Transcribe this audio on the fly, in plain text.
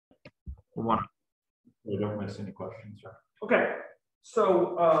We don't miss any questions. Okay,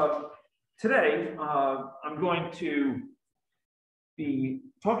 so today I'm going to be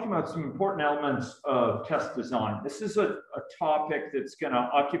talking about some important elements of test design. This is a topic that's going to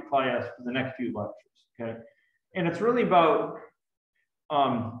occupy us for the next few lectures, okay? And it's really about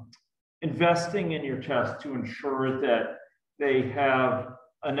investing in your tests to ensure that they have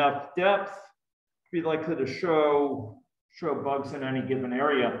enough depth to be likely to show bugs in any given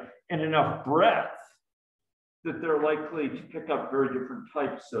area, and enough breadth that they're likely to pick up very different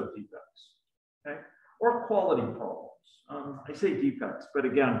types of defects, okay? Or quality problems. I say defects, but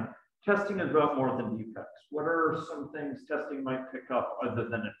again, testing is about more than defects. What are some things testing might pick up other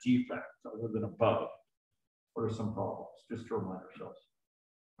than a defect, other than a bug? What are some problems, just to remind ourselves?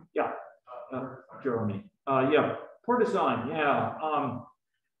 Yeah, Jeremy. Yeah, poor design, yeah.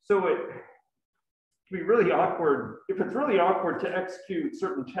 So it can be really awkward. If it's really awkward to execute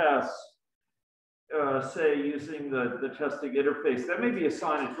certain tests, say using the testing interface, that may be a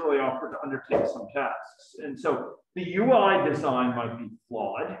sign it's really awkward to undertake some tasks. And so the UI design might be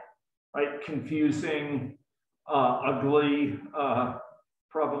flawed, right? Confusing, ugly,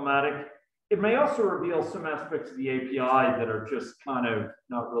 problematic. It may also reveal some aspects of the API that are just kind of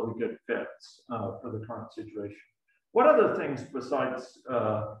not really good fits for the current situation. What other things besides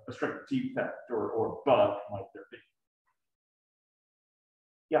a strict defect or bug might there be?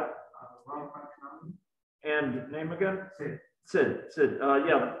 Yeah. And name again? Sid.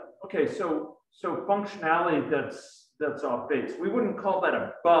 Yeah. Okay. So functionality that's off base. We wouldn't call that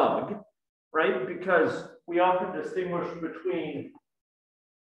a bug, right? Because we often distinguish between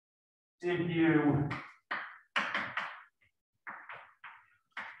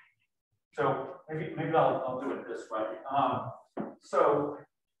So maybe I'll do it this way. So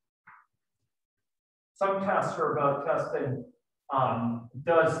some tests are about testing.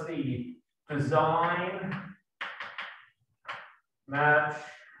 Does the design match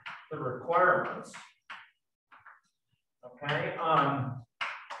the requirements? Okay.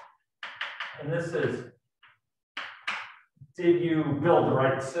 And this is, did you build the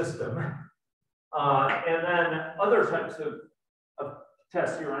right system? And then other types of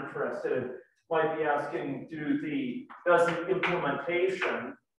tests you're interested in might be asking, does the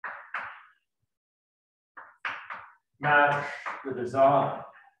implementation match the design?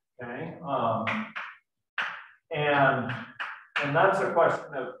 Okay. And that's a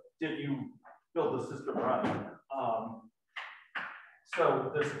question of, did you build the system right?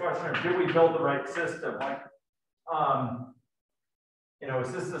 So this question of, did we build the right system? Like,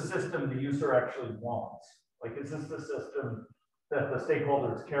 is this the system the user actually wants? Like, is this the system that the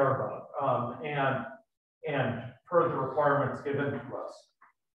stakeholders care about? And per the requirements given to us.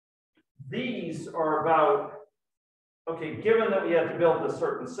 These are about, okay, given that we had to build a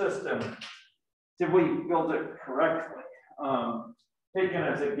certain system, did we build it correctly? Taken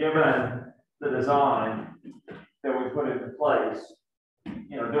as a given the design that we put into place,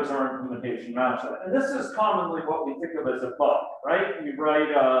 does our implementation match that? And this is commonly what we think of as a bug, right? We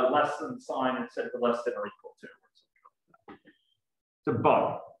write a less than sign instead of less than or equal to. It's a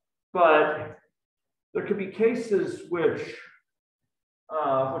bug. But there could be cases which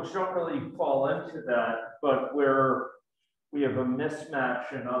don't really fall into that, but where we have a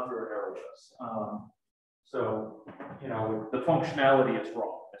mismatch in other areas. So, the functionality is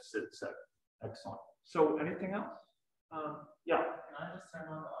wrong, as Sid said. Excellent. So, anything else? Yeah. Can I just turn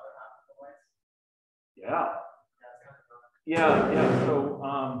on the other half of the voice? Yeah. Yeah. So,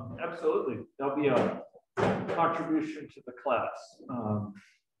 absolutely. There'll be a contribution to the class.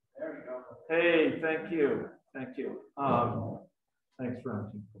 There you go. Hey, thank you. Thanks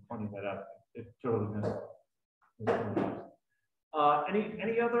for pointing that out. It totally missed it.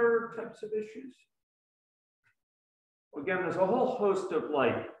 Any other types of issues? Again, there's a whole host of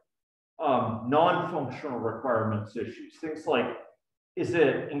non-functional requirements issues. Things like, is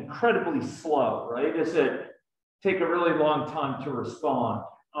it incredibly slow, right? Does it take a really long time to respond?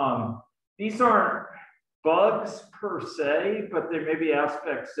 These aren't bugs per se, but there may be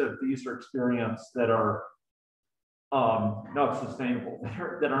aspects of the user experience that are not sustainable,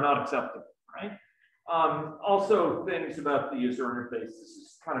 that are not acceptable, right? Also, things about the user interface. This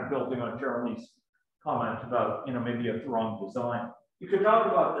is kind of building on Jeremy's comment about, maybe a wrong design. You could talk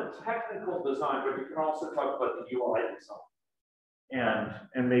about the technical design, but you can also talk about the UI design.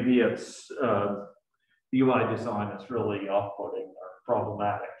 And maybe it's the UI design is really off-putting or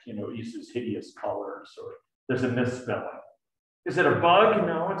problematic. It uses hideous colors, or there's a misspelling. Is it a bug?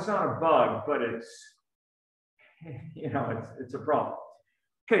 No, it's not a bug, but it's it's a problem.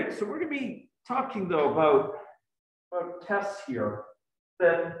 Okay, so we're going to be talking though about tests here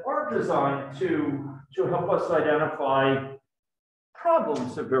that are designed to help us identify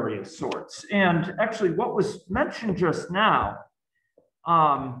problems of various sorts. And actually what was mentioned just now,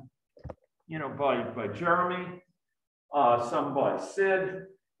 you know, by Jeremy, some by Sid,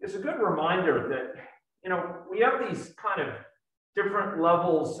 is a good reminder that, you know, we have these kind of different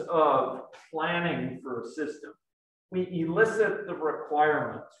levels of planning for a system. We elicit the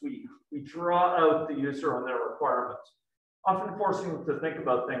requirements. We draw out the user on their requirements, often forcing them to think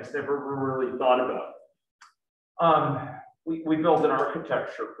about things they've never really thought about. We build an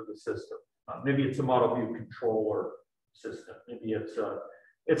architecture for the system. Maybe it's a model view controller system. Maybe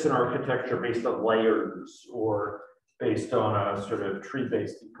it's an architecture based on layers or based on a sort of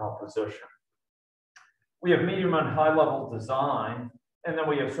tree-based decomposition. We have medium and high level design, and then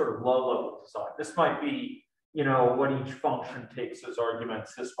we have sort of low level design. This might be, you know, what each function takes as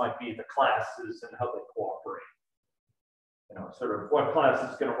arguments. This might be the classes and how they cooperate. You know, sort of what class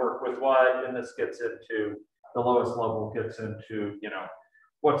is going to work with what, and this gets into, the lowest level gets into, you know,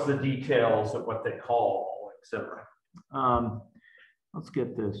 what's the details of what they call, etc. Let's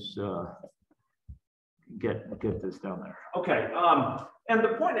get this, get this down there. Okay, and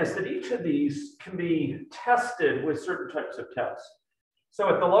the point is that each of these can be tested with certain types of tests. So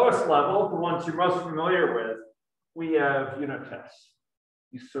at the lowest level, the ones you're most familiar with, we have unit tests.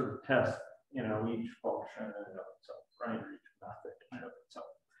 You sort of test, you know, each function in and of itself, right? Or each method in and of itself.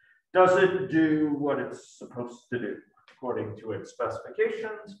 Does it do what it's supposed to do according to its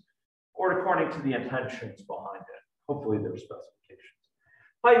specifications or according to the intentions behind it? Hopefully there's specifications.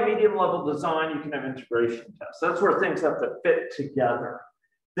 High medium level design, you can have integration tests. That's where things have to fit together.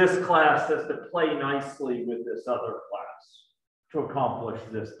 This class has to play nicely with this other class to accomplish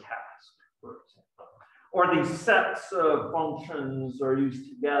this task, for example. Or these sets of functions are used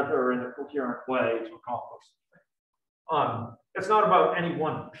together in a coherent way to accomplish something. It's not about any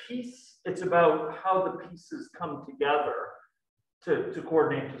one piece, it's about how the pieces come together to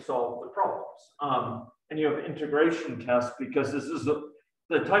coordinate to solve the problems. And you have integration tests because this is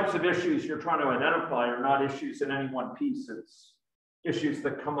the types of issues you're trying to identify are not issues in any one piece, it's issues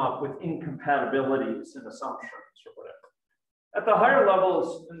that come up with incompatibilities and assumptions or whatever. At the higher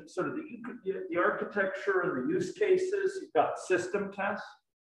levels, and sort of the architecture and the use cases, you've got system tests.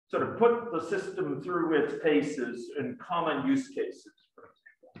 Sort of put the system through its paces in common use cases, for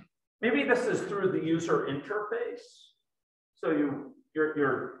example. Maybe this is through the user interface. So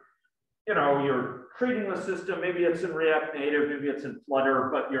you're treating the system, maybe it's in React Native, maybe it's in Flutter,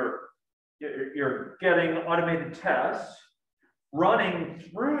 but you're getting automated tests running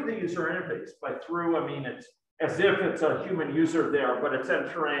through the user interface. By through, I mean it's as if it's a human user there, but it's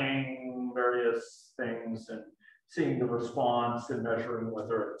entering various things and seeing the response and measuring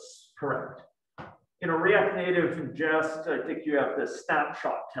whether it's correct. In a React Native ingest, I think you have this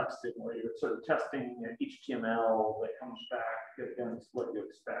snapshot testing where you're sort of testing HTML that comes back against what you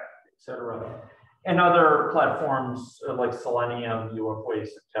expect, etc. And other platforms like Selenium, you have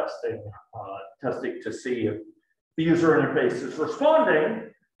ways of testing to see if the user interface is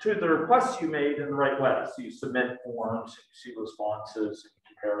responding to the requests you made in the right way. So you submit forms, you see responses, and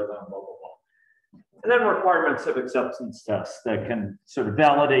you compare them, blah, blah, blah. And then requirements of acceptance tests that can sort of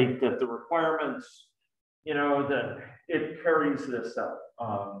validate that the requirements, you know, that it carries this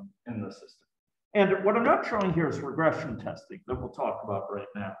out in the system. And what I'm not showing here is regression testing that we'll talk about right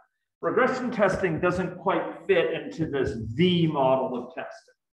now. Regression testing doesn't quite fit into this V model of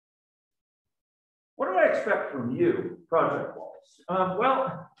testing. What do I expect from you, project-wise?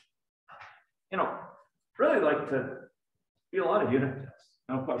 Well, you know, really like to do a lot of unit tests,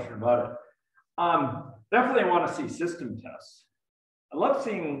 no question about it. Definitely want to see system tests. I love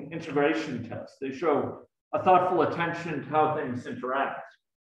seeing integration tests. They show a thoughtful attention to how things interact.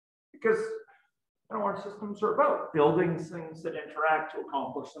 Because I don't know what systems are about, building things that interact to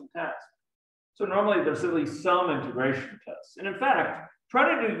accomplish some tasks. So normally there's at least some integration tests. And in fact,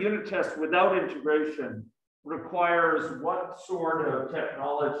 trying to do unit tests without integration requires what sort of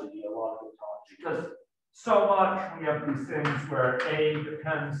technology a lot of the time? Because so much we have these things where A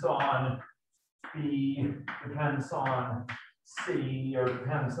depends on B, depends on C, or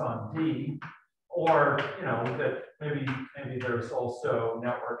depends on D, or you know that maybe there's also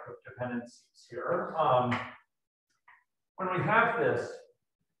network of dependencies here. When we have this,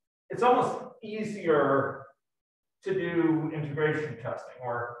 it's almost easier to do integration testing,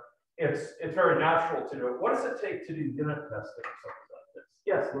 or it's very natural to do it. What does it take to do unit testing or something like this?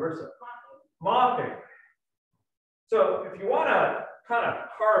 Yes, Larissa. Mocking. So if you want to kind of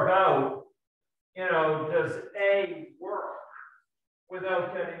carve out, you know, does A work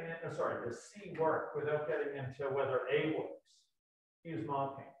without getting into, sorry, does C work without getting into whether A works? use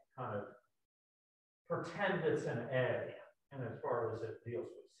mocking, kind of pretend it's an A, and as far as it deals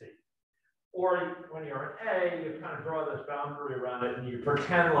with C. Or when you're an A, you kind of draw this boundary around it, and you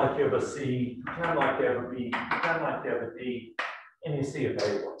pretend like you have a C, pretend like you have a B, pretend like you have a D, and you see if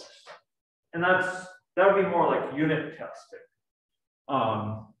A works. And that would be more like unit testing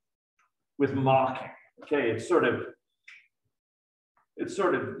with mocking. Okay, it's sort of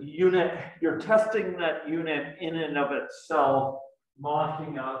unit, you're testing that unit in and of itself,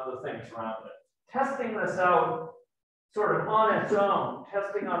 mocking out the things around it. Testing this out sort of on its own,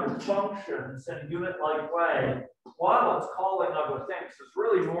 testing out its functions in a unit-like way, while it's calling other things, is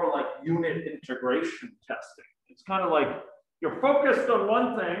really more like unit integration testing. It's kind of like you're focused on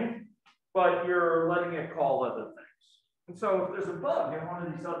one thing, but you're letting it call other things. And so if there's a bug in one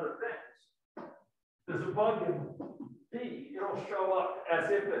of these other things, there's a bug in B, it'll show up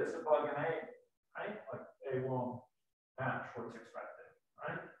as if it's a bug in A, right? Like A won't match what's expected,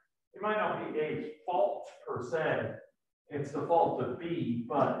 right? It might not be A's fault per se, it's the fault of B,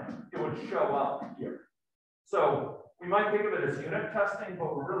 but it would show up here. So we might think of it as unit testing,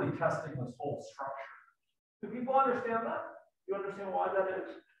 but we're really testing this whole structure. Do people understand that? Do you understand why that is?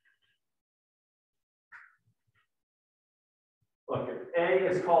 Look, if A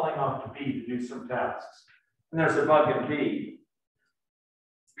is calling off to B to do some tasks, and there's a bug in B,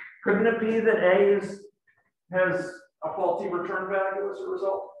 couldn't it be that A has a faulty return value as a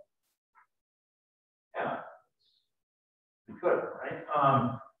result? Yeah, you could, right?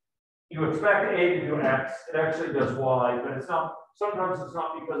 You expect A to do X, it actually does Y, but it's not. Sometimes it's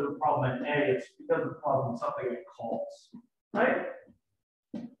not because of a problem in A, it's because of a problem in something it calls, right?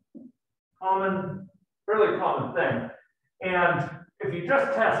 Fairly common thing. And if you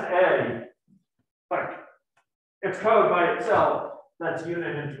just test A, like its code by itself, that's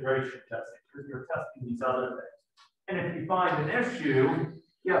unit integration testing, because you're testing these other things. And if you find an issue,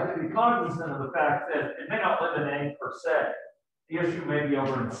 you have to be cognizant of the fact that it may not live in A per se. The issue may be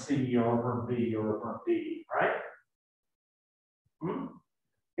over in C or over in B or over in D, right?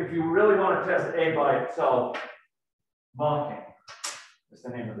 If you really want to test A by itself, mocking is the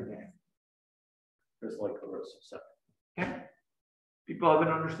name of the game. Just like the rest of stuff. Okay. People have an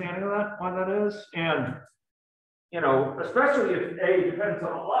understanding of that, why that is? And, you know, especially if A depends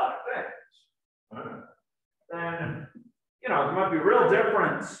on a lot of things, then, you know, there might be real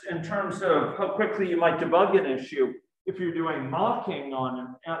difference in terms of how quickly you might debug an issue if you're doing mocking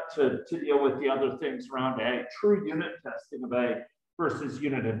on to deal with the other things around A, true unit testing of A versus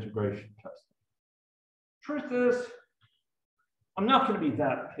unit integration testing. Truth is, I'm not going to be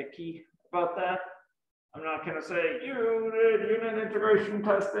that picky about that. I'm not going to say you did unit integration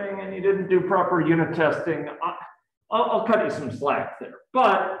testing and you didn't do proper unit testing. I'll cut you some slack there,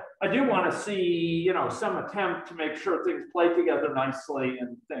 but I do want to see, you know, some attempt to make sure things play together nicely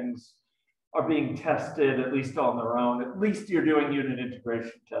and things are being tested at least on their own. At least you're doing unit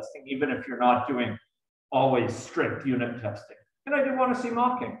integration testing, even if you're not doing always strict unit testing. And I do want to see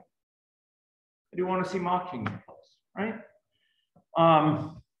mocking. I do want to see mocking in place, right?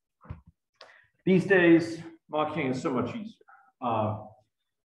 These days, mocking is so much easier.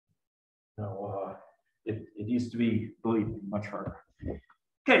 It used to be, believe me, much harder.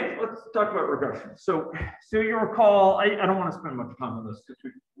 Okay, let's talk about regression. So you recall, I don't want to spend much time on this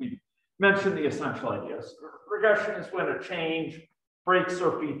because we mentioned the essential ideas. Regression is when a change breaks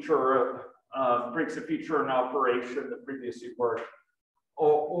a feature in operation that previously worked,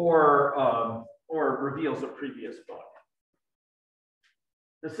 or reveals a previous bug.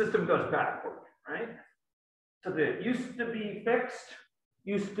 The system goes backward, right? So that used to be fixed,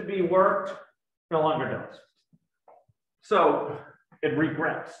 used to be worked, no longer does. So it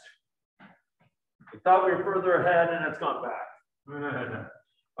regressed. We thought we were further ahead and it's gone back. No.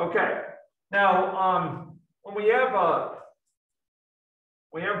 Okay. Now, when we have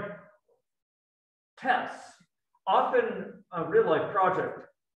tests, often a real life project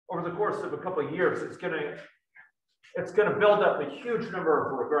over the course of a couple of years, it's going to build up a huge number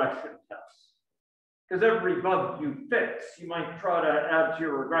of regression tests. Because every bug you fix, you might try to add to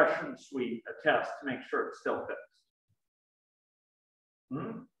your regression suite a test to make sure it's still fixed.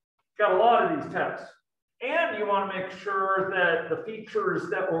 Got a lot of these tests. And you want to make sure that the features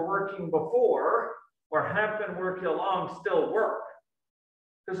that were working before or have been working along still work.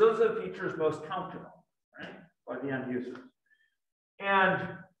 Because those are the features most counted on, right, by the end users.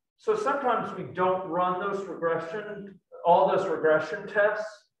 And so sometimes we don't run all those regression tests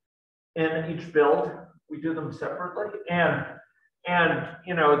in each build. We do them separately. And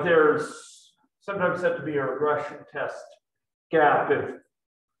you know, there's sometimes have to be a regression test gap if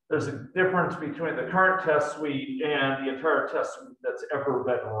there's a difference between the current test suite and the entire test suite that's ever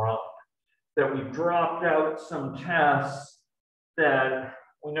been run. That we dropped out some tests that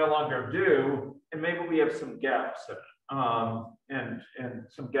we no longer do, and maybe we have some gaps in it, and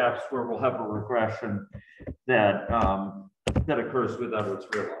some gaps where we'll have a regression that that occurs without us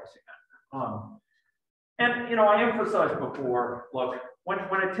realizing it. And you know, I emphasized before, look, when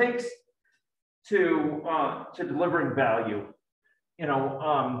it takes to delivering value, you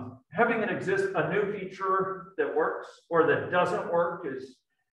know, having a new feature that works or that doesn't work is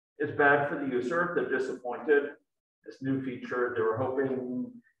bad for the user. They're disappointed. This new feature they were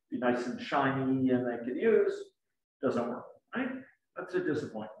hoping be nice and shiny and they could use doesn't work, right? That's a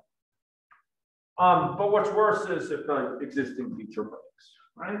disappointment. But what's worse is if an existing feature breaks,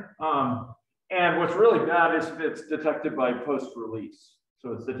 right? And what's really bad is if it's detected by post-release.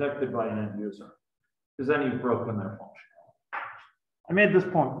 So it's detected by an end user, because then you've broken their function. I made this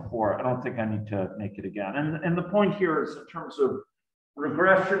point before. I don't think I need to make it again. And the point here is in terms of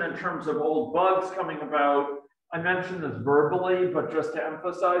regression, in terms of old bugs coming about. I mentioned this verbally, but just to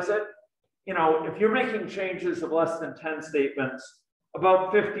emphasize it, you know, if you're making changes of less than 10 statements,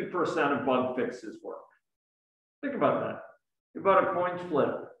 about 50% of bug fixes work. Think about that. About a coin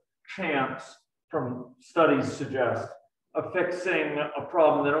flip chance from studies suggest of fixing a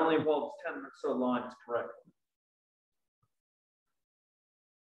problem that only involves 10 or so lines correctly.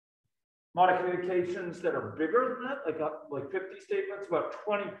 Modifications that are bigger than that, like 50 statements, about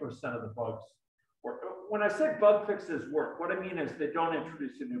 20% of the bugs work. When I say bug fixes work, what I mean is they don't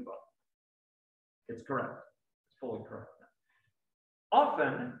introduce a new bug. It's correct. It's fully correct.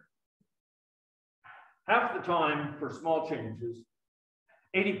 Often, half the time for small changes,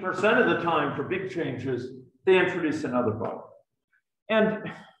 80% of the time for big changes, they introduce another bug.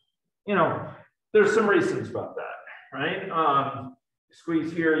 And, you know, there's some reasons about that, right?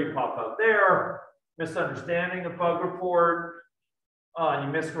 Squeeze here, you pop out there, misunderstanding a bug report, you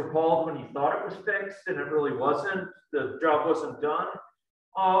misrecalled when you thought it was fixed and it really wasn't, the job wasn't done,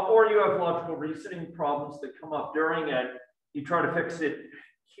 or you have logical reasoning problems that come up during it, you try to fix it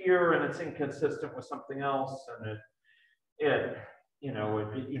here and it's inconsistent with something else and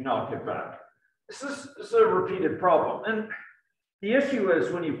you knock it back. This is a repeated problem. And the issue is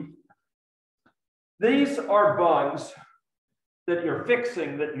these are bugs that you're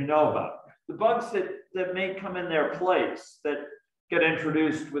fixing that you know about. The bugs that may come in their place that get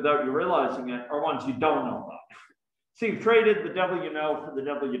introduced without you realizing it are ones you don't know about. So you've traded the devil you know for the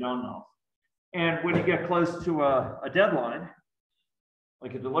devil you don't know. And when you get close to a deadline,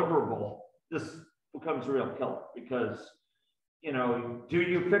 like a deliverable, this becomes a real killer because, you know, do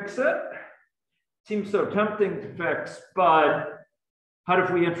you fix it? Seems so tempting to fix, but how if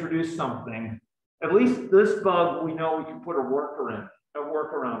we introduce something? At least this bug, we know we can put a workaround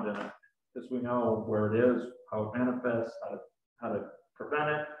in it, because we know where it is, how it manifests, how to prevent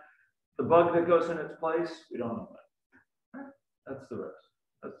it. The bug that goes in its place, we don't know that. Right? That's the risk.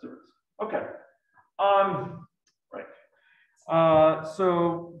 That's the risk. Okay. Right.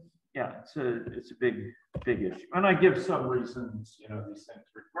 So yeah, it's a big issue, and I give some reasons. You know, these things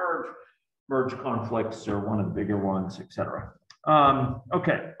merge conflicts are one of the bigger ones, etc.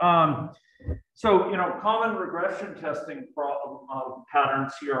 Okay. So, you know, common regression testing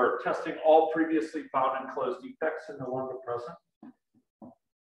patterns here are testing all previously found enclosed defects and no longer present.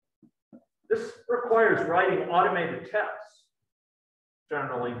 This requires writing automated tests,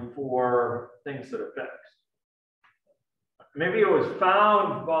 generally for things that are fixed. Maybe it was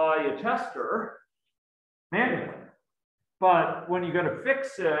found by a tester manually, but when you go to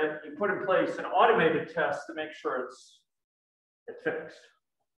fix it, you put in place an automated test to make sure it's fixed.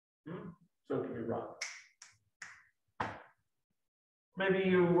 So it can be run. Maybe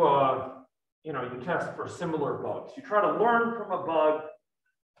you test for similar bugs. You try to learn from a bug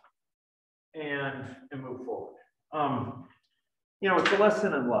and move forward. You know, it's a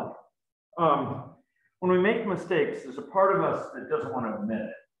lesson in life. When we make mistakes, there's a part of us that doesn't want to admit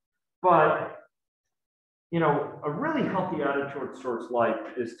it. But, you know, a really healthy attitude towards life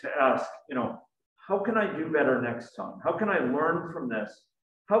is to ask, you know, how can I do better next time? How can I learn from this?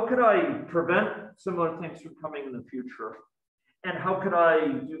 How could I prevent similar things from coming in the future? And how could I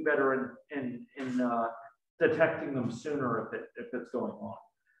do better in detecting them sooner if it's going on?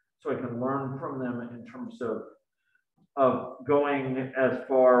 So I can learn from them in terms of going as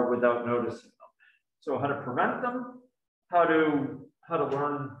far without noticing them. So how to prevent them, how to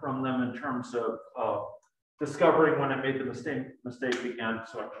learn from them in terms of discovering when I made the mistake again,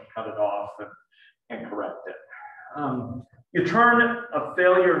 so I can cut it off and correct it. You turn a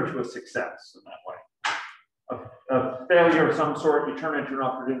failure into a success in that way. a failure of some sort, you turn it into an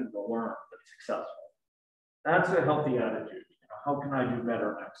opportunity to learn that's successful. That's a healthy attitude. You know, how can I do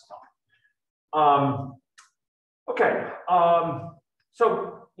better next time? Okay.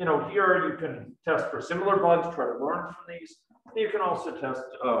 So, you know, here you can test for similar bugs, try to learn from these. You can also test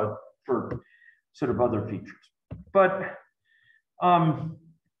for sort of other features. But,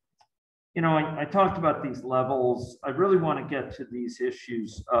 you know, I talked about these levels. I really want to get to these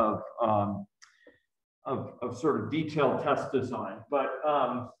issues of sort of detailed test design. But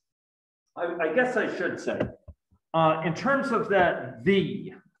I guess I should say, in terms of that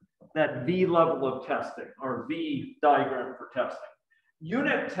V level of testing, or V diagram for testing,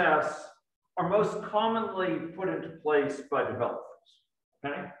 unit tests are most commonly put into place by developers,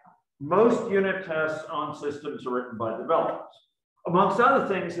 okay? Most unit tests on systems are written by developers. Amongst other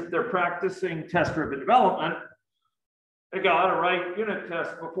things, if they're practicing test-driven development, they got to write unit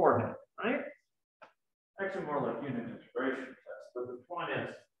tests beforehand, right? Actually, more like unit integration tests. But the point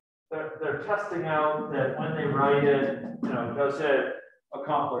is, they're testing out that when they write it, you know, does it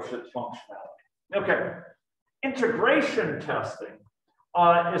accomplish its functionality? Okay. Integration testing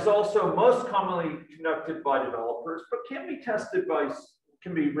is also most commonly conducted by developers, but can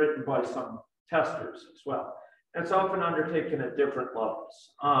be written by some testers as well. It's often undertaken at different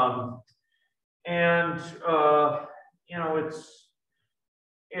levels. You know,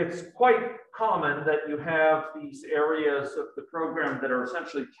 it's quite common that you have these areas of the program that are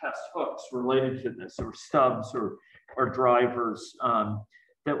essentially test hooks related to this, or stubs or drivers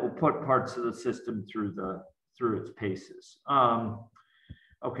that will put parts of the system through its paces.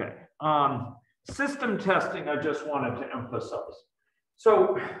 Okay. System testing, I just wanted to emphasize.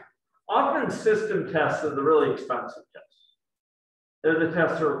 So often system tests are the really expensive tests. They're the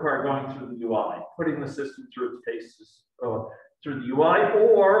tests that require going through the UI, putting the system through its paces through the UI,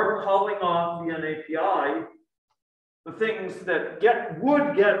 or calling on via an API the things that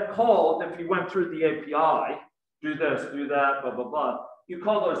would get called if you went through the API, do this, do that, blah, blah, blah. You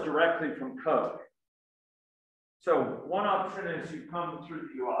call those directly from code. So one option is you come through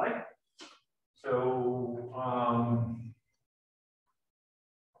the UI.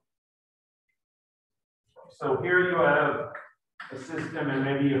 So here you have a system, and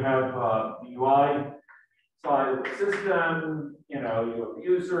maybe you have the UI side of the system. You know, you have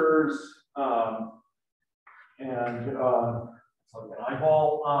users, it's like an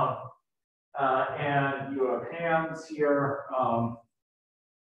eyeball, and you have hands here,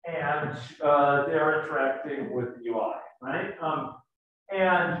 and they're interacting with the UI, right?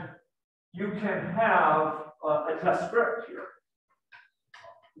 And you can have a test script here,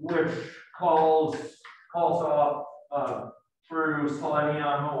 which calls off through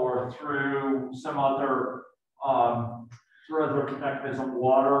Selenium or through some other mechanism,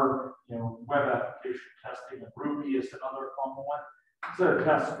 Water, you know, web application testing, and Ruby is another common one. It's a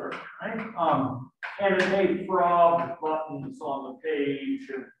test script, right? And it may frog buttons on the page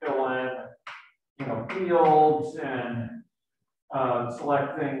and fill in, you know, fields and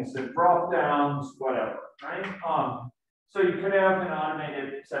select things and drop downs, whatever, right? So you could have an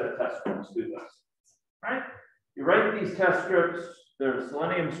automated set of test scripts do this, right? You write these test scripts. There's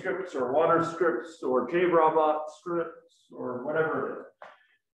Selenium scripts or Water scripts or JRobot scripts or whatever it is.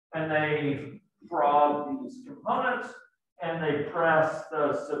 And they frog these components and they press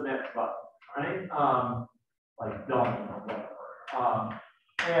the submit button, right? Like done or whatever.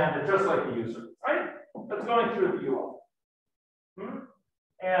 And it's just like a user, right? That's going through the UI.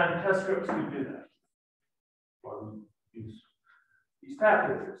 And test scripts can do that. Or these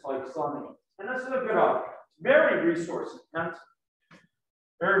packages like Selenium. And this is a good option. It's very resource intensive.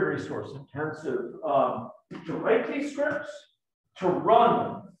 Very resource intensive to write these scripts, to run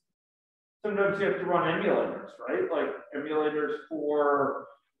them. Sometimes you have to run emulators, right? Like emulators for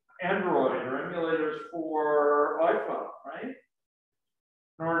Android or emulators for iPhone, right?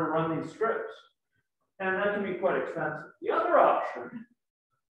 In order to run these scripts. And that can be quite expensive. The other option,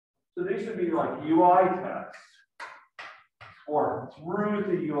 so these would be like UI tests or through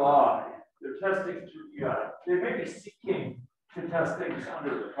the UI. They're testing through the UI. They may be seeking to test things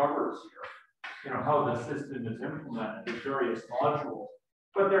under the covers here, you know, how the system is implemented, the various modules,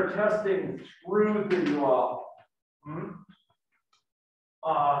 but they're testing through the UI.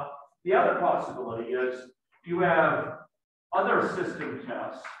 The other possibility is you have other system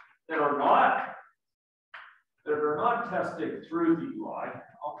tests that are not testing through the UI.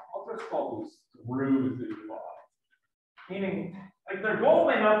 I'll just call these through the UI, meaning like their goal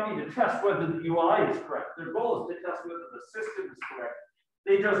may not be to test whether the UI is correct. Their goal is to test whether the system is correct.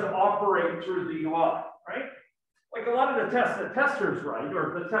 They just operate through the UI, right? Like a lot of the tests that testers write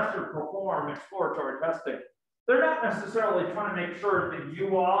or the testers perform exploratory testing they're not necessarily trying to make sure the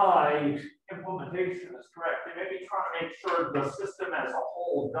UI implementation is correct. They may be trying to make sure the system as a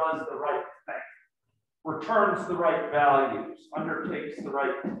whole does the right thing, returns the right values, undertakes the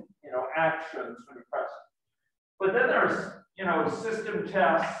right, actions when you press it. But then there's, system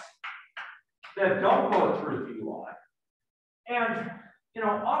tests that don't go through the UI. And,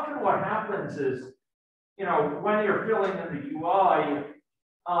 often what happens is, when you're filling in the UI,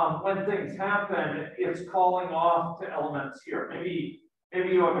 when things happen, it's calling off to elements here. Maybe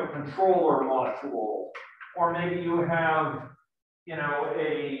you have a controller module, or maybe you have,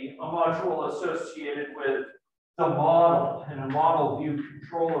 a module associated with the model in a model view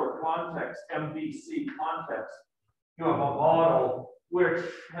controller context, MVC context. You have a model which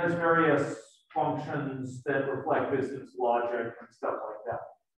has various functions that reflect business logic and stuff like that.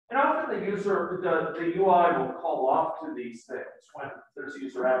 And often the UI will call off to these things when there's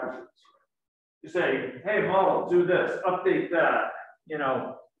user actions. You say, hey, model, do this, update that,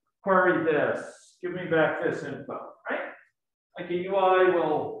 query this, give me back this info, right? Like the UI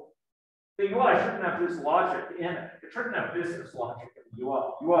shouldn't have this logic in it. It shouldn't have business logic in the UI.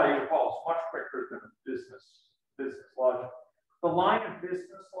 UI evolves much quicker than business logic. The line of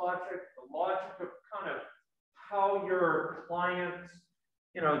business logic, the logic of kind of how your client,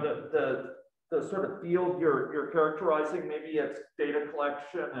 the sort of field you're characterizing, maybe it's data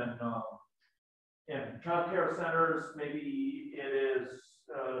collection and child care centers, maybe it is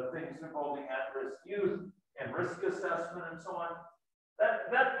things involving at-risk youth and risk assessment and so on.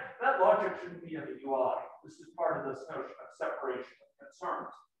 That logic shouldn't be in the UI. This is part of this notion of separation of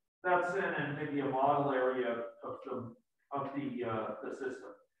concerns. That's in maybe a model area of the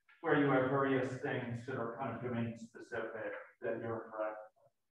system, where you have various things that are kind of domain specific that you're interacting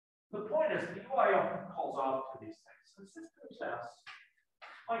with. The point is, the UI often calls off to these things. The system tests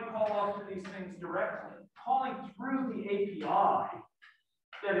might call off to these things directly, calling through the API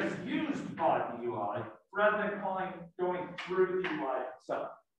that is used by the UI, rather than going through the UI itself.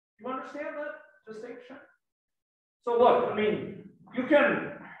 Do you understand that distinction? So look, you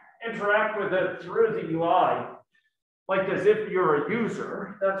can interact with it through the UI, like as if you're a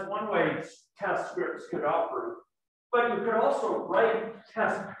user. That's one way test scripts could operate. But you could also write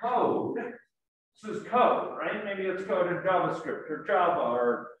test code. This is code, right? Maybe it's code in JavaScript or Java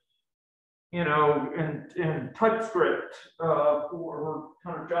or, in TypeScript or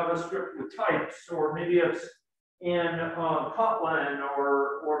kind of JavaScript with types, or maybe it's in Kotlin,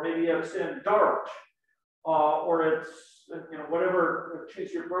 or maybe it's in Dart, or it's, whatever,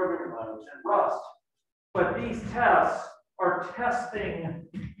 choose your programming language, in Rust. But these tests are testing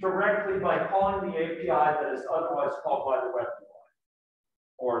directly by calling the API that is otherwise called by the web UI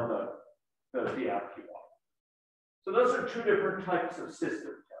or the app UI. So those are two different types of system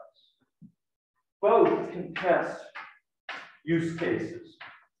tests. Both can test use cases,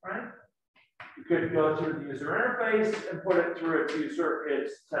 right? You could go through the user interface and put it through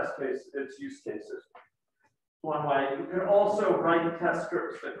its test case, its use cases. One way. You can also write test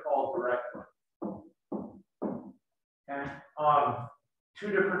scripts that call directly. Okay.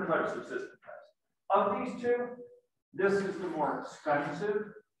 Two different types of system tests. Of these two, this is the more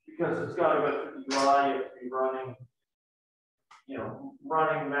expensive because it's got to go through the UI. It can be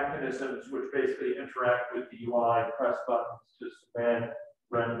running mechanisms which basically interact with the UI, press buttons to submit,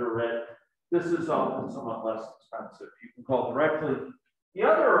 render it. This is often somewhat less expensive. You can call directly. The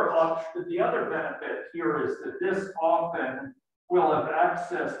other benefit here is that this often will have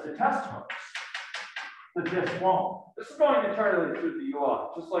access to test hooks that this won't. This is going entirely through the UI,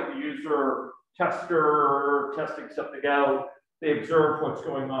 just like a user tester testing something out. They observe what's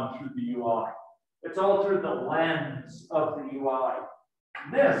going on through the UI. It's all through the lens of the UI.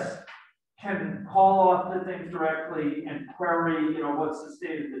 This can call off the things directly and query, what's the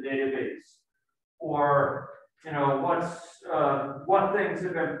state of the database, or what things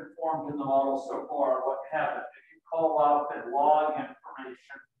have been performed in the model so far, what haven't. If you call up and log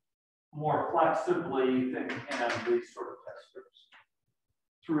information more flexibly, then you can have these sort of test scripts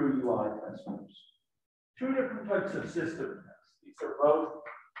through UI test scripts. Two different types of system tests. These are both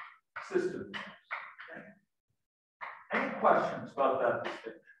system tests. Okay. Any questions about that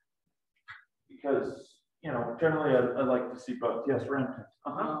distinction? Because, generally I like to see both. Yes, Renton.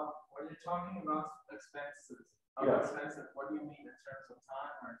 When you're talking about expenses, expensive, what do you mean in terms of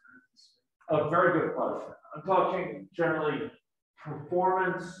time or in terms of speed? A very good question. I'm talking generally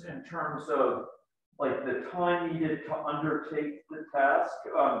performance in terms of like the time needed to undertake the task.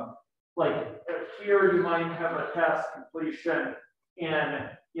 Like here you might have a task completion in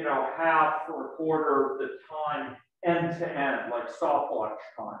half or a quarter of the time end to end, like stopwatch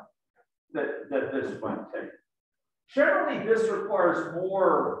time that this might take. Generally, this requires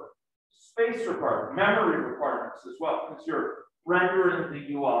more space requirements, memory requirements as well, because you're rendering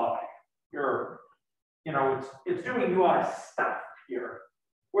the UI. You're, you know, it's doing UI stuff here.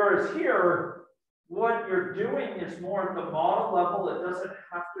 Whereas here, what you're doing is more at the model level. It doesn't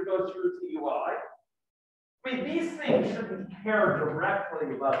have to go through the UI. I mean, these things shouldn't care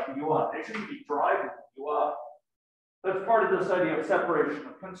directly about the UI. They shouldn't be driving the UI. That's part of this idea of separation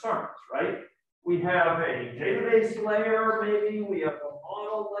of concerns, right? We have a database layer, maybe. We have a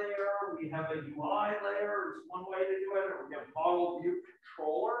model layer. We have a UI layer is one way to do it. Or we have model view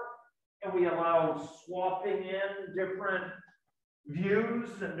controller. And we allow swapping in different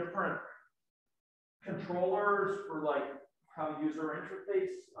views and different controllers for like how user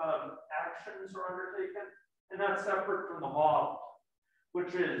interface actions are undertaken. And that's separate from the model,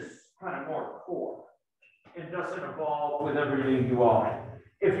 which is kind of more core. It doesn't evolve with every UI.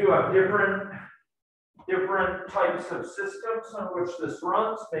 If you have different types of systems on which this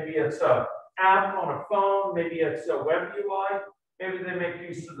runs, maybe it's an app on a phone, maybe it's a web UI, maybe they make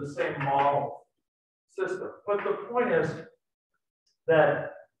use of the same model system. But the point is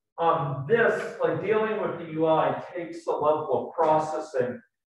that this, like dealing with the UI, takes a level of processing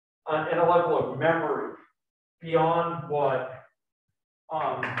and a level of memory beyond what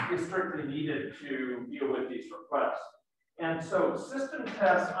is strictly needed to deal with these requests. And so system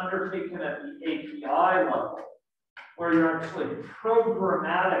tests undertaken at the API level, where you're actually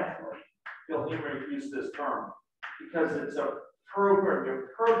programmatically, you'll hear me use this term, because it's a program, you're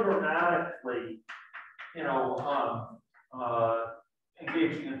programmatically, you know,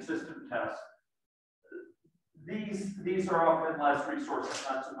 engaging in system tests. These are often less resource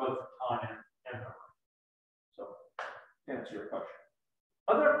intensive, both time and memory. So, to answer your question.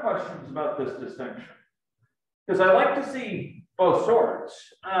 Other questions about this distinction? Because I like to see both sorts.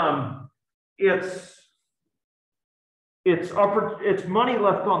 It's money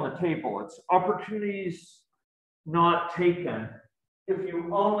left on the table. It's opportunities not taken if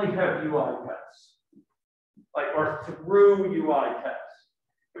you only have UI tests, like or through UI tests.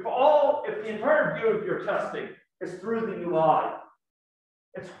 If the entire view of your testing is through the UI,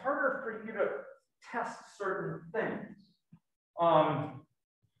 it's harder for you to test certain things.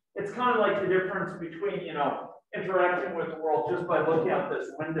 It's kind of like the difference between, you know, interacting with the world just by looking out this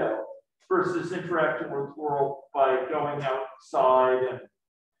window versus interacting with the world by going outside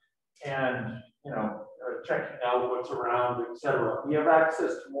and you know, checking out what's around, etc. We have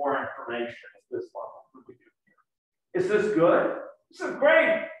access to more information at this level than we do here. Is this good? This is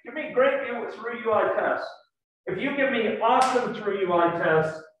great. Give me great view through UI tests. If you give me awesome through UI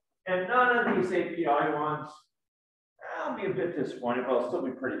tests and none of these API ones, I'll be a bit disappointed, but I'll still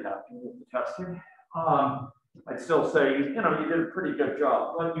be pretty happy with the testing. I'd still say, you know, you did a pretty good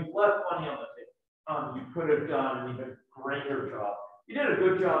job. When you've left money on the table, you could have done an even greater job. You did a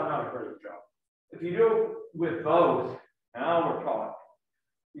good job, not a great job. If you do it with both, now we're talking,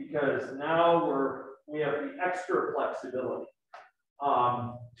 because now we have the extra flexibility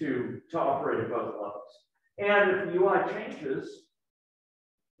to operate at both levels. And if the UI changes,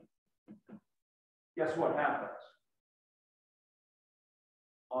 guess what happens?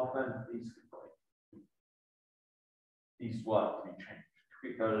 Often these will have to be changed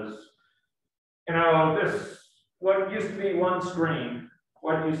because, you know, what used to be one screen,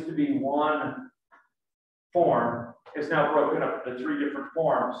 what used to be one form is now broken up into 3 different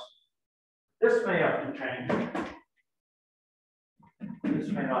forms. This may have to change. This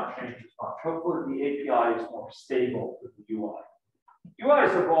may not change as much. Hopefully the API is more stable than the UI.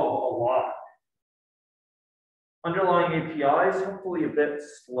 UIs evolve a lot. Underlying APIs, hopefully a bit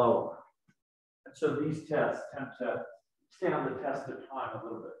slower. And so these tests tend to stand the test of time a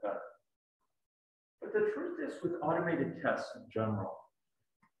little bit better. But the truth is with automated tests in general,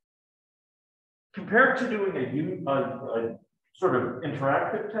 compared to doing a sort of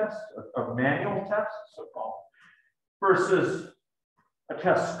interactive test, a manual test, so-called, versus a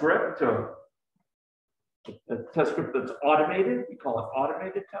test script, or a test script that's automated, we call it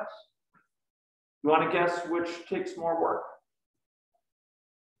automated tests. You want to guess which takes more work?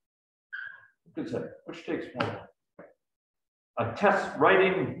 Good say, which takes more work? A test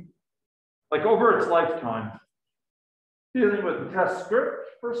writing, like over its lifetime, dealing with a test script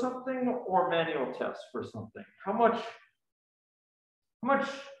for something or manual tests for something. How much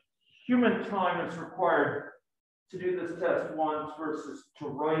human time is required to do this test once versus to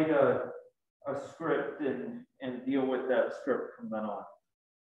write a script and deal with that script from then on?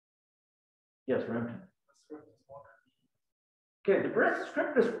 Yes, Remington. Okay, the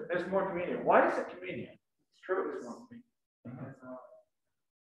script is more convenient. Why is it convenient? It's true, it's more convenient. Because,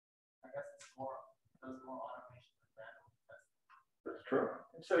 I guess it's does more automation than Sure.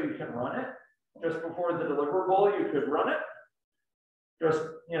 And so you can run it. Just before the deliverable, you could run it. Just,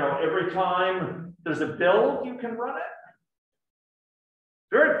 you know, every time there's a build, you can run it.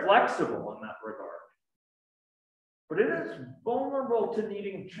 Very flexible in that regard. But it is vulnerable to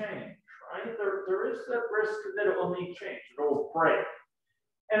needing change, right? There is that risk that it will need change, it will break.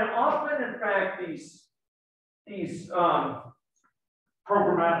 And often, in fact, these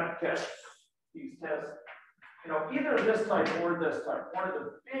programmatic tests, these tests, you know, either this type or this type, one of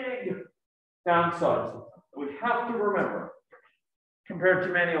the big downsides of them, we have to remember, compared to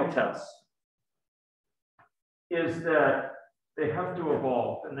manual tests, is that they have to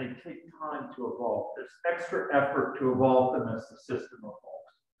evolve and they take time to evolve. There's extra effort to evolve them as the system evolves.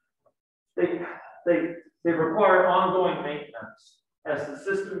 They require ongoing maintenance. As the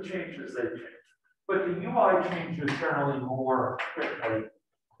system changes, they change. But the UI changes generally more quickly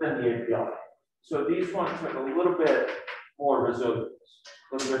than the API. So these ones have a little bit more resilience,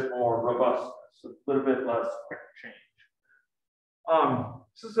 a little bit more robustness, a little bit less quick change.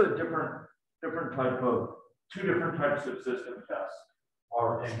 This is a different type of, two different types of system tests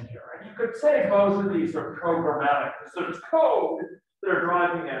are in here. And you could say both of these are programmatic. So there's code that are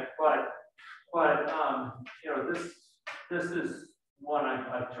driving it, but you know, this is one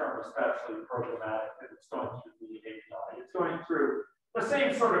I term especially programmatic, and it's going through the API. It's going through the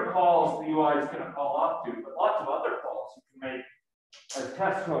same sort of calls the UI is going to call up to, but lots of other calls you can make as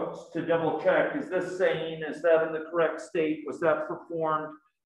test hooks to double check, is this sane? Is that in the correct state? Was that performed?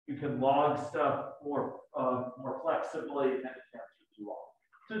 You can log stuff more flexibly and through the UI.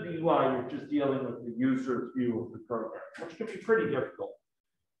 Through the UI, you're just dealing with the user's view of the program, which can be pretty difficult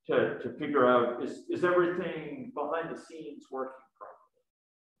to figure out, is everything behind the scenes working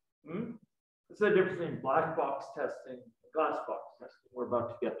properly? It's the difference between black box testing and glass box testing. We're about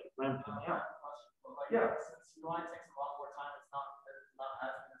to get to ramping out. Yeah, since UI takes a lot more time, it's not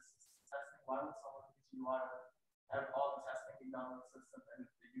as good as testing. Why would someone use UI have all the testing be done on the system and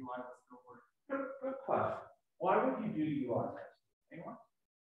the UI will still work? Good question. Why would you do UI testing? Anyone?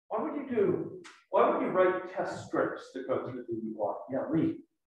 Why would you write test scripts to go through the UI? Yeah, Lee.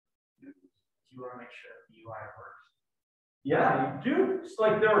 You want to make sure the UI works. Yeah, you do. It's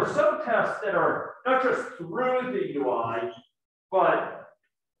like there are some tests that are not just through the UI, but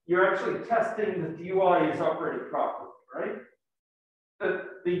you're actually testing that the UI is operating properly, right?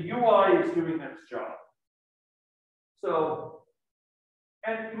 The UI is doing its job. So,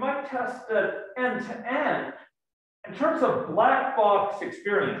 and you might test that end to end in terms of black box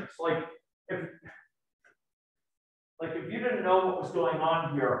experience. Like if you didn't know what was going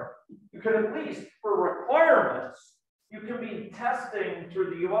on here, you could at least, for requirements, you can be testing through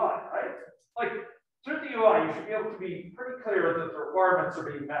the UI, right? Like through the UI, you should be able to be pretty clear that the requirements are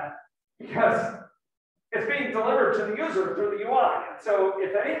being met because it's being delivered to the user through the UI. And so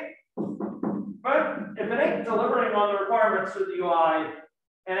if it ain't delivering on the requirements through the UI,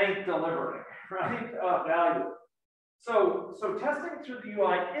 it ain't delivering, right? Value. So testing through the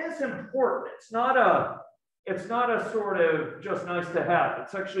UI is important. It's not a sort of just nice to have.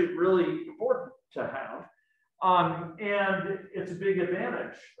 It's actually really important to have. And it's a big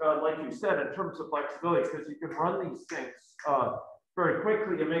advantage, like you said, in terms of flexibility, because you can run these things very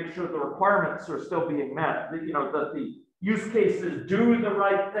quickly to make sure the requirements are still being met. You know, that the use cases do the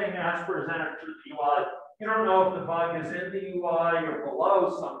right thing as presented through the UI. You don't know if the bug is in the UI or below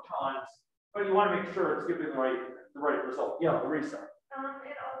sometimes, but you want to make sure it's giving the right result. Yeah, Larissa. It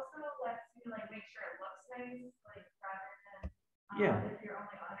also lets you make sure it looks nice, rather than if you're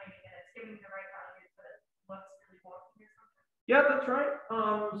only automating it, it's giving the right values, but it looks really wonky or something. Yeah, that's right.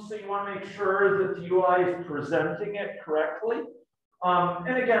 So you want to make sure that the UI is presenting it correctly.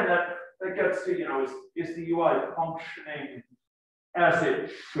 And again, that gets to, is the UI functioning as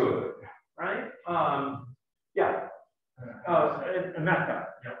it should, right? Yeah. And Mecca.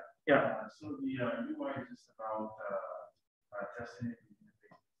 Yeah. Yeah. So the UI is just about testing it in the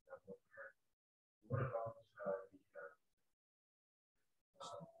basis of what about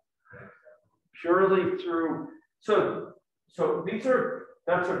purely through, so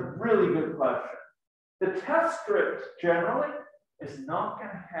that's a really good question. The test script generally is not going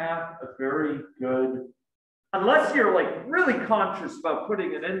to have a very good, unless you're really conscious about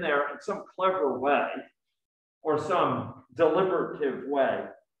putting it in there in some clever way or some deliberative way.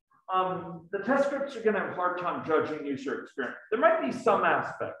 The test scripts are going to have a hard time judging user experience. There might be some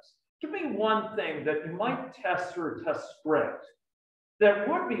aspects. Give me one thing that you might test through a test script that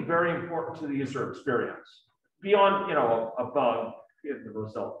would be very important to the user experience beyond, a bug in the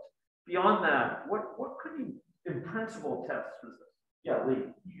result. Beyond that, what could you, in principle, test for this? Yeah, Lee.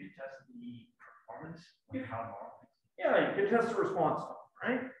 You can test the performance, how long. Yeah, you can test the response time,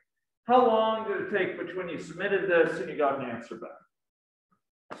 right? How long did it take between you submitted this and you got an answer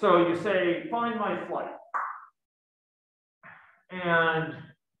back? So you say, find my flight. And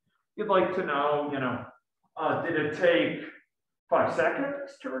you'd like to know, did it take 5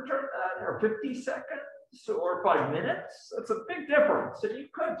 seconds to return that, or 50 seconds, or 5 minutes? That's a big difference. And you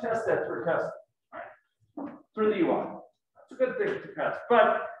could test that through testing, right? Through the UI. That's a good thing to test.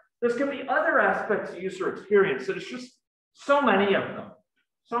 But there's going to be other aspects of user experience that it's just so many of them,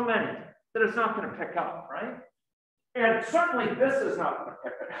 so many, that it's not going to pick up, right? And certainly this is not going to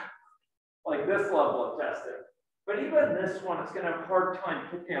pick it up, like this level of testing. But even this one, it's going to have a hard time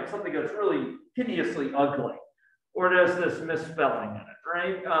picking up something that's really hideously ugly, or it has this misspelling in it,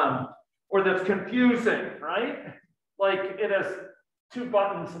 right? Or that's confusing, right? Like it has 2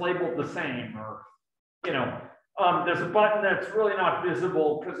 buttons labeled the same, or, there's a button that's really not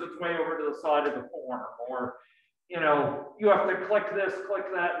visible because it's way over to the side of the form, or, you have to click this, click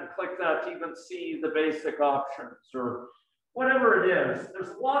that, and click that to even see the basic options, or whatever it is.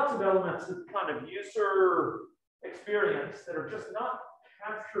 There's lots of elements of kind of user experience that are just not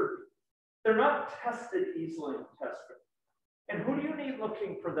captured. They're not tested easily in testing. And who do you need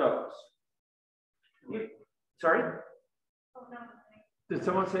looking for those? Sorry? Oh, no. Did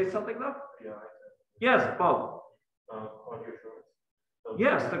someone say something though? Yeah. Yes, Bob. Quality assurance.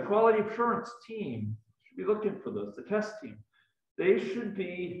 Yes, the quality assurance team should be looking for those, the test team. They should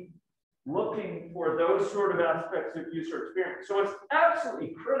be looking for those sort of aspects of user experience. So it's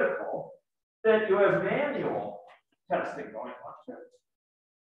absolutely critical that you have manual testing going on too.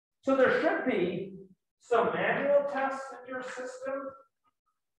 So there should be some manual tests in your system.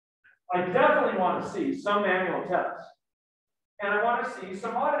 I definitely want to see some manual tests. And I want to see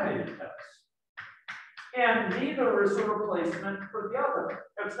some automated tests. And neither is a replacement for the other.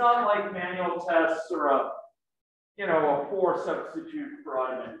 It's not like manual tests are a poor substitute for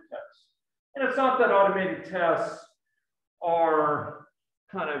automated tests. And it's not that automated tests are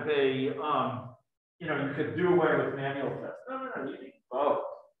kind of a, you could do away with manual tests. No, you need both.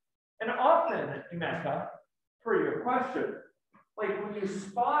 And often, Emeka, for your question, like when you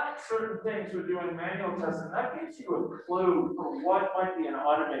spot certain things with doing manual testing, that gives you a clue for what might be an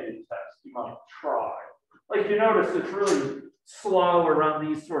automated test you might try. Like you notice it's really slow around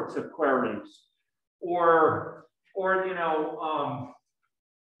these sorts of queries, or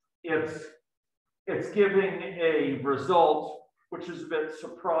it's giving a result which is a bit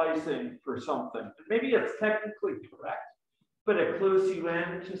surprising for something. Maybe it's technically correct, but it clues you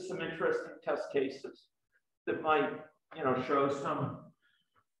into some interesting test cases that might, show some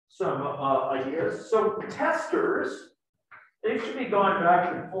ideas. So testers, they should be going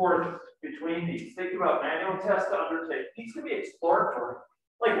back and forth between these. Think about manual tests to undertake. These can be exploratory.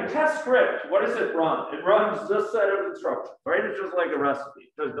 Like a test script, what does it run? It runs this set of instructions, right? It's just like a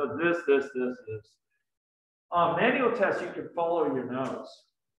recipe. It does this. Manual tests, you can follow your nose.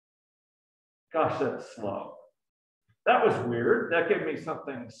 Gosh, that's slow. That was weird. That gave me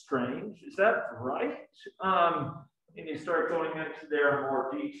something strange. Is that right? And you start going into there in more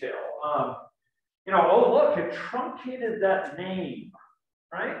detail. Oh, look, it truncated that name,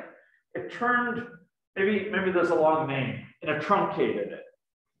 right? It turned, maybe there's a long name, and it truncated it.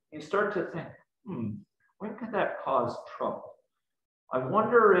 You start to think, when could that cause trouble? I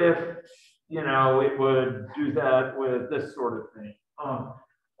wonder if, it would do that with this sort of thing.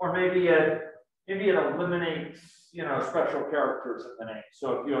 Or maybe it eliminates, special characters in the name.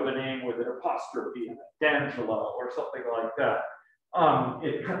 So if you have a name with an apostrophe in it, D'Angelo or something like that,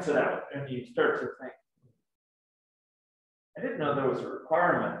 it cuts it out, and you start to think, I didn't know there was a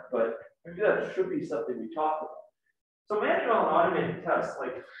requirement, but maybe that should be something we talk about. So manual and automated tests,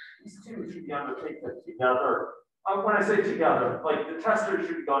 like these two should be undertaken together. When I say together, like the testers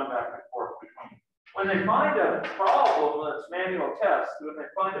should be going back and forth between. When they find a problem that's manual test, when they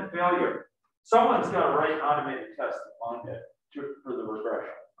find a failure, someone's going to write an automated test to find it for the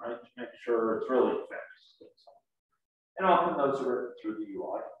regression, right? To make sure it's really fixed. And often those are written through the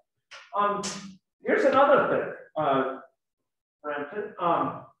UI. Here's another thing, Brenton.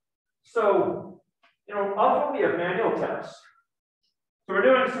 So, often we have manual tests. So we're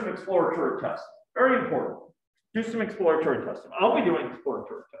doing some exploratory testing. Very important. Do some exploratory testing. I'll be doing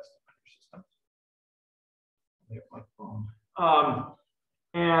exploratory testing on your system. I have my phone.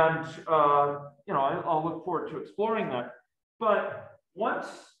 I'll look forward to exploring that. But once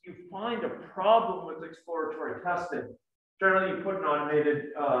you find a problem with exploratory testing, generally you put an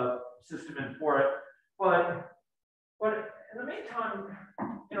automated system in for it. But in the meantime,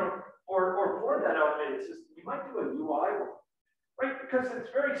 or for that automated system, you might do a UI one, right? Because it's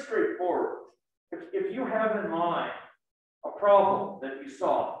very straightforward. If you have in mind problem that you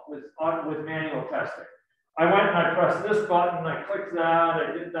saw with manual testing. I went and I pressed this button, I clicked that,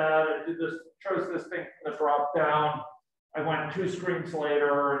 I did this, chose this thing from the drop down. I went 2 screens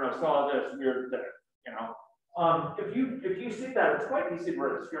later and I saw this weird thing, you know. If you see that, it's quite easy to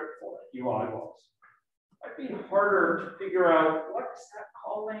write a script for it, UI was. It'd be harder to figure out what's that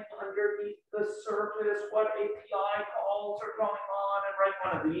calling underneath the surface, what API calls are going on, and write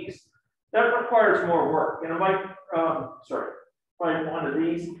one of these. That requires more work, and it might, write one of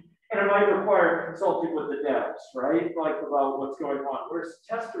these, and it might require consulting with the devs, right? Like about what's going on, whereas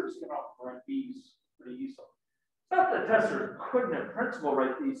testers can often write these pretty easily. It's not that testers couldn't in principle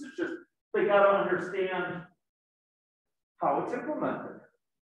write these, it's just they got to understand how it's implemented,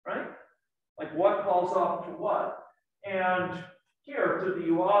 right? Like what calls off to what. And here to the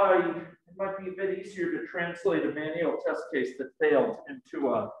UI, it might be a bit easier to translate a manual test case that failed into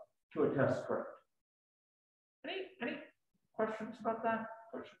a test script. Any questions about that?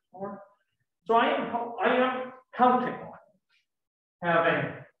 Questions more? So I am counting on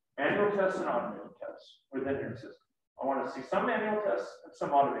having manual tests and automated tests within your system. I want to see some manual tests and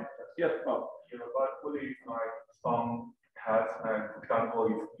some automated tests. Yes, Bob. Yeah, but what if like some tests, like for example,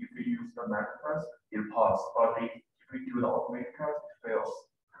 if you use the manual test, it passes, but if we do the automated test, it fails.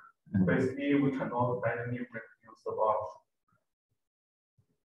 Basically, we cannot manually reproduce the bugs.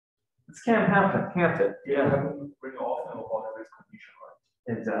 This can't happen, can't it? Yeah, haven't really often about this condition, right?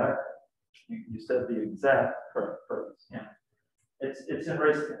 Exactly. You said the exact correct purpose. Yeah. It's in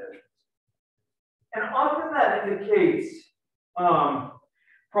race conditions. And often that indicates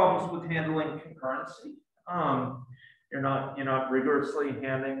problems with handling concurrency. You're not rigorously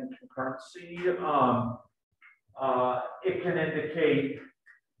handling concurrency. It can indicate,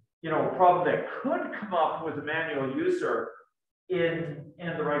 a problem that could come up with a manual user in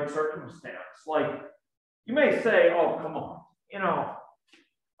the right circumstance. Like you may say, oh, come on,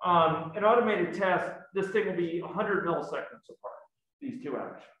 an automated test, this thing will be 100 milliseconds apart, these two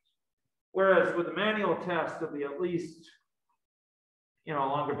actions. Whereas with a manual test, it'll be at least, a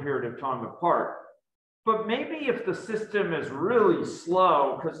longer period of time apart. But maybe if the system is really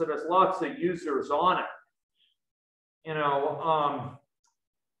slow because it has lots of users on it,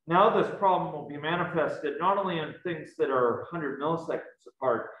 now this problem will be manifested not only in things that are 100 milliseconds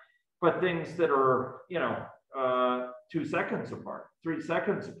apart, but things that are, 2 seconds apart, 3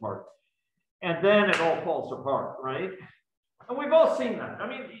 seconds apart. And then it all falls apart, right? And we've all seen that. I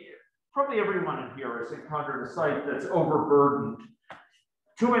mean, probably everyone in here has encountered a site that's overburdened.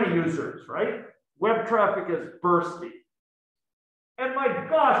 Too many users, right? Web traffic is bursty. And my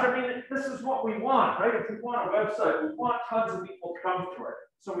gosh, I mean, this is what we want, right? If we want a website, we want tons of people to come to it.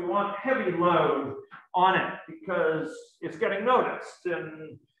 So we want heavy load on it because it's getting noticed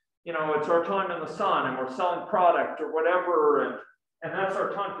and, it's our time in the sun and we're selling product or whatever. And that's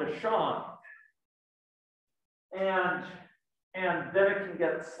our time to shine. And then it can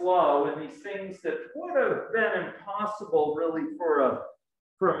get slow and these things that would have been impossible really for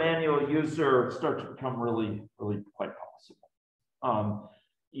a manual user start to become really, really quite possible.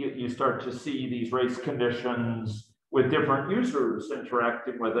 You start to see these race conditions with different users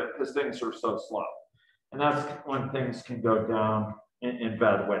interacting with it because things are so slow. And that's when things can go down in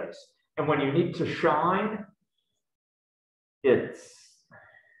bad ways. And when you need to shine, it's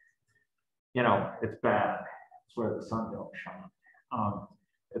bad. It's where the sun don't shine.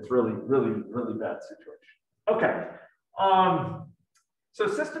 It's really, really, really bad situation. Okay. So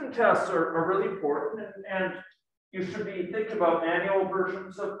system tests are really important and you should be thinking about manual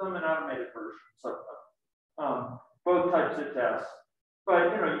versions of them and automated versions of them. Both types of tests. But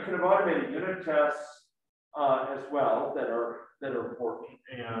you can have automated unit tests as well that are important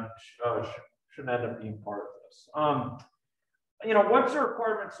and should end up being part of this. Once the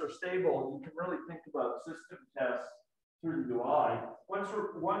requirements are stable, you can really think about system tests through the UI. Once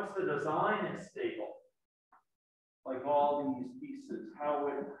the design is stable, like all these pieces, how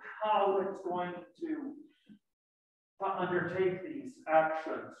it's going to undertake these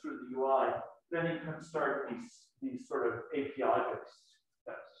actions through the UI, then you can start these sort of API-based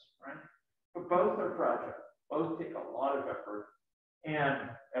tests, right? But both are fragile. Both take a lot of effort. And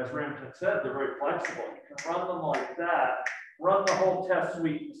as Ramton said, they're very flexible. You can run them like that, run the whole test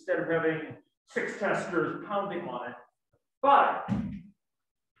suite instead of having 6 testers pounding on it. But,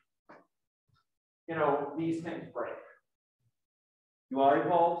 these things break. UI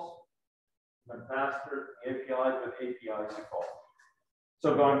evolves, then faster, the API, but APIs evolve.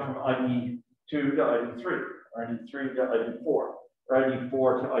 So going from ID2 to ID3, or ID3 to ID4, or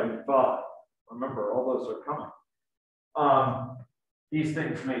ID4 to ID5. Remember, all those are coming. these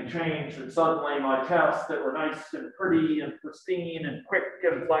things may change, and suddenly my tests that were nice and pretty and pristine and quick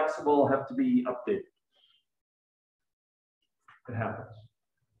and flexible have to be updated. It happens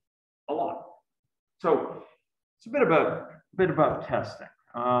a lot. So it's a bit about testing.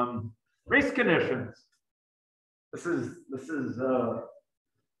 Race conditions. This is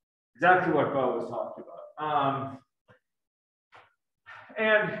exactly what Bo was talking about.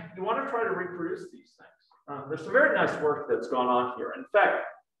 And you want to try to reproduce these things. There's some very nice work that's gone on here. In fact,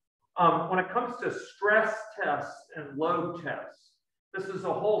 when it comes to stress tests and load tests, this is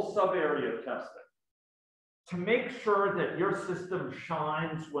a whole sub-area of testing. To make sure that your system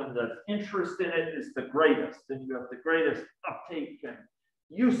shines when the interest in it is the greatest, and you have the greatest uptake and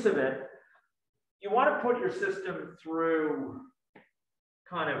use of it, you want to put your system through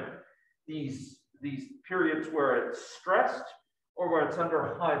kind of these periods where it's stressed or where it's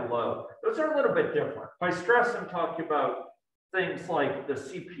under high load. Those are a little bit different. By stress, I'm talking about things like the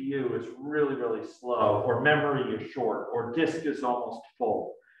CPU is really, really slow, or memory is short, or disk is almost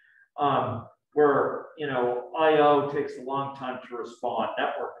full. Where, you know, I/O takes a long time to respond,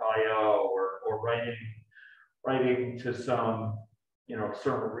 network I/O, or writing to some, you know,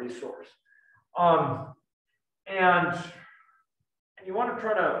 external resource. And you want to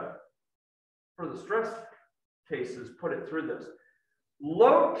try to, for the stress cases, put it through this.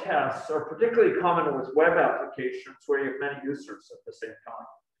 Load tests are particularly common with web applications where you have many users at the same time,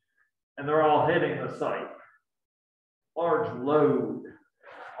 and they're all hitting the site. Large load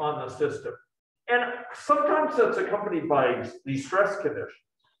on the system. And sometimes that's accompanied by these stress conditions,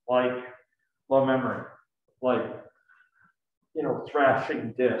 like low memory, like, you know,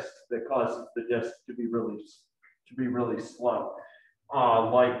 thrashing disk that causes the disk to be really slow,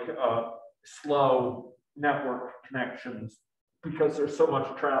 like slow network connections because there's so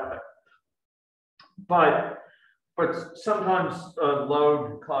much traffic. But sometimes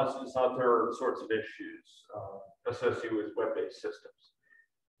load causes other sorts of issues associated with web-based systems.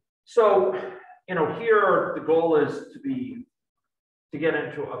 So, you know, here the goal is to get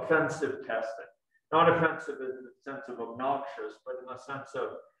into offensive testing. Not offensive in the sense of obnoxious, but in the sense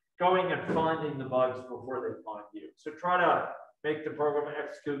of going and finding the bugs before they find you. So try to make the program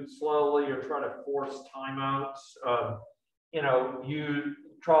execute slowly, or try to force timeouts. You know, you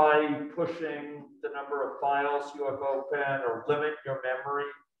try pushing the number of files you have open, or limit your memory.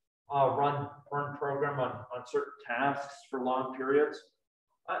 Run program on certain tasks for long periods.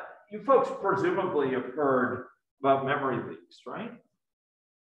 You folks presumably have heard about memory leaks, right?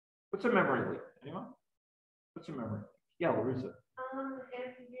 What's a memory leak? Anyone? What's a memory leak? Yeah, Larissa. If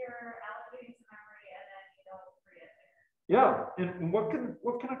you're allocating some memory and then you don't free it there. Yeah, and what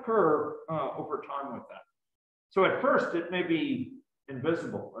can occur over time with that? So at first it may be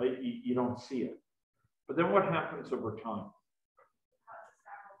invisible, right? You don't see it. But then what happens over time?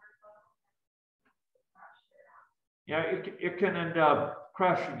 Yeah, it can end up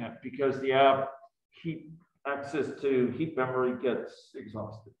crashing it because the app access to heap memory gets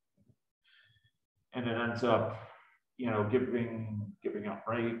exhausted, and it ends up, you know, giving up,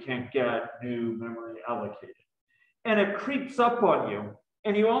 right? You can't get new memory allocated, and it creeps up on you,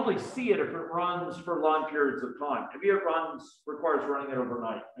 and you only see it if it runs for long periods of time. Maybe it requires running it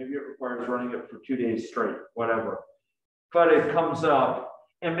overnight. Maybe it requires running it for 2 days straight, whatever. But it comes up,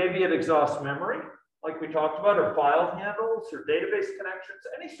 and maybe it exhausts memory, like we talked about, or file handles, or database connections.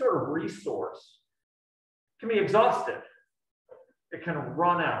 Any sort of resource can be exhausted. It can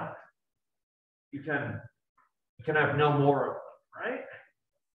run out. You can have no more of them, right?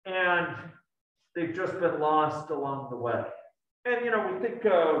 And they've just been lost along the way. And, you know, we think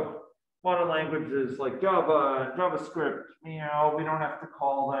of modern languages like Java and JavaScript, you know, we don't have to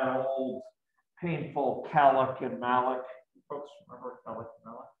call that old painful calloc and malloc. Folks remember calloc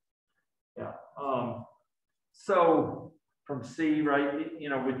and malloc? Yeah. So from C, right, you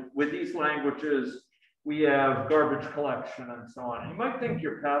know, with these languages, we have garbage collection and so on. You might think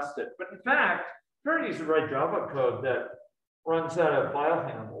you're past it, but in fact, very easy to write Java code that runs out of file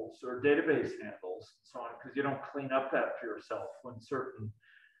handles or database handles and so on, because you don't clean up after yourself when certain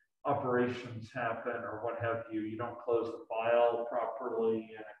operations happen or what have you. You don't close the file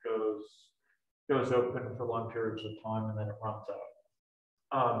properly, and it goes open for long periods of time, and then it runs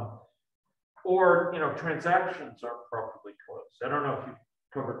out. Or, you know, transactions aren't properly closed. I don't know if you've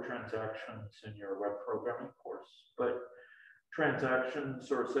covered transactions in your web programming course, but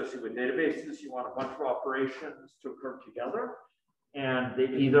transactions are associated with databases. You want a bunch of operations to occur together, and they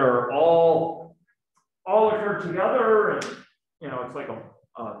either all occur together, and, you know, it's like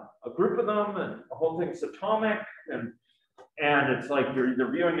a group of them, and the whole thing's atomic, and it's like you're either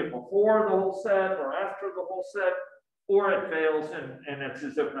viewing it before the whole set or after the whole set, or it fails and it's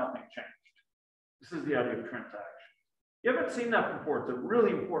as if nothing changed. This is the idea of transaction. You haven't seen that before. It's a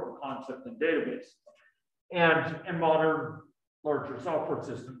really important concept in databases and in modern larger software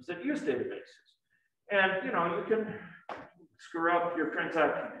systems that use databases. And you know, you can screw up your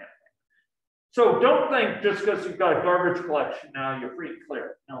transaction handling. So don't think just because you've got a garbage collection now you're free to clear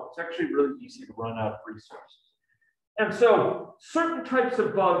it. No, it's actually really easy to run out of resources. And so certain types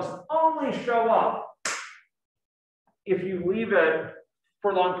of bugs only show up if you leave it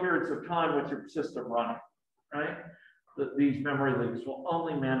for long periods of time with your system running, right? These memory leaks will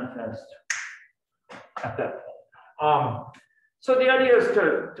only manifest at that point. So the idea is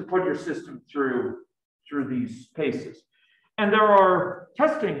to put your system through these paces. And there are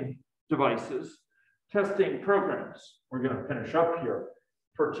testing devices, testing programs. We're going to finish up here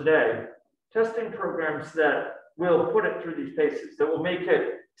for today. Testing programs that will put it through these paces, that will make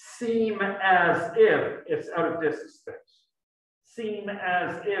it seem as if it's out of disk space, seem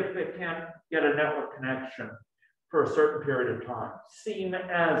as if it can't get a network connection for a certain period of time, seem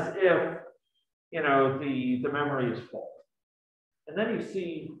as if, you know, the memory is full. And then you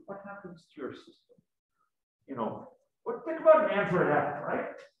see what happens to your system. You know, think about an Android app,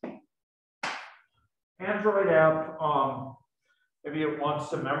 right? Android app, maybe it wants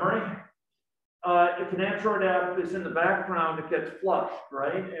some memory. If an Android app is in the background, it gets flushed,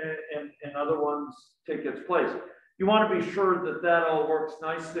 right? And other ones take its place. You want to be sure that that all works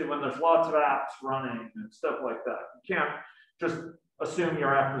nicely when there's lots of apps running and stuff like that. You can't just assume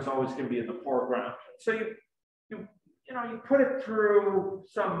your app is always going to be in the foreground. So you put it through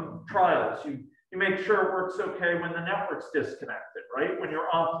some trials. You make sure it works okay when the network's disconnected, right? When you're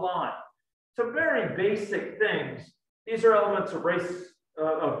offline. So very basic things. These are elements of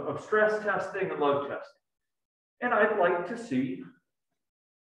stress testing and load testing. And I'd like to see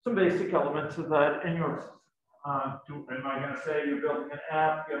some basic elements of that in your system. Am I going to say you're building an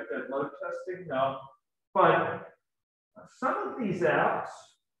app, you have to have load testing? No. But some of these apps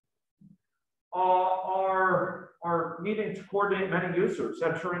are needing to coordinate many users,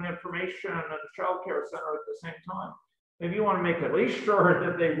 entering information in the child care center at the same time. Maybe you want to make at least sure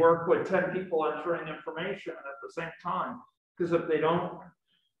that they work with 10 people entering information at the same time, because if they don't,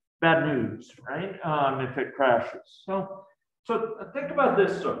 bad news, right? If it crashes. So think about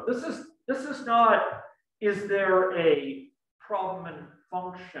this stuff. This is not, is there a problem in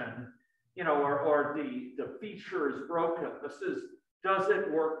function, you know, or the feature is broken. This is, does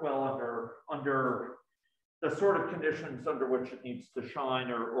it work well under the sort of conditions under which it needs to shine,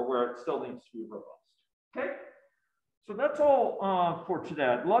 or where it still needs to be robust. Okay, so that's all for today.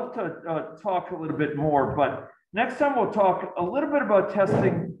 I'd love to talk a little bit more, but next time we'll talk a little bit about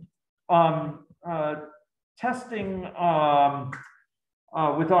testing,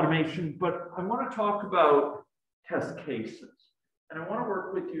 with automation, but I want to talk about test cases, and I want to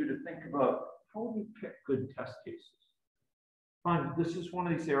work with you to think about how do you pick good test cases. Fine, this is one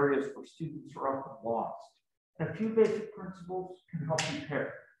of these areas where students are often lost. And a few basic principles can help you pick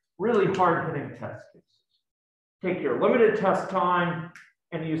really hard-hitting test cases. Take your limited test time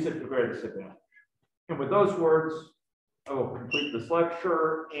and use it to greatest advantage. And with those words, I will complete this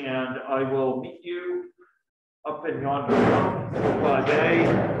lecture, and I will meet you up in yonder room, 5A,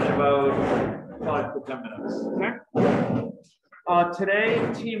 in about 5 to 10 minutes. Okay?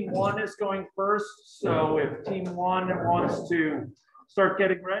 Today, team 1 is going first. So if team 1 wants to start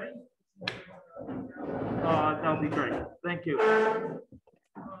getting ready, that'll be great. Thank you.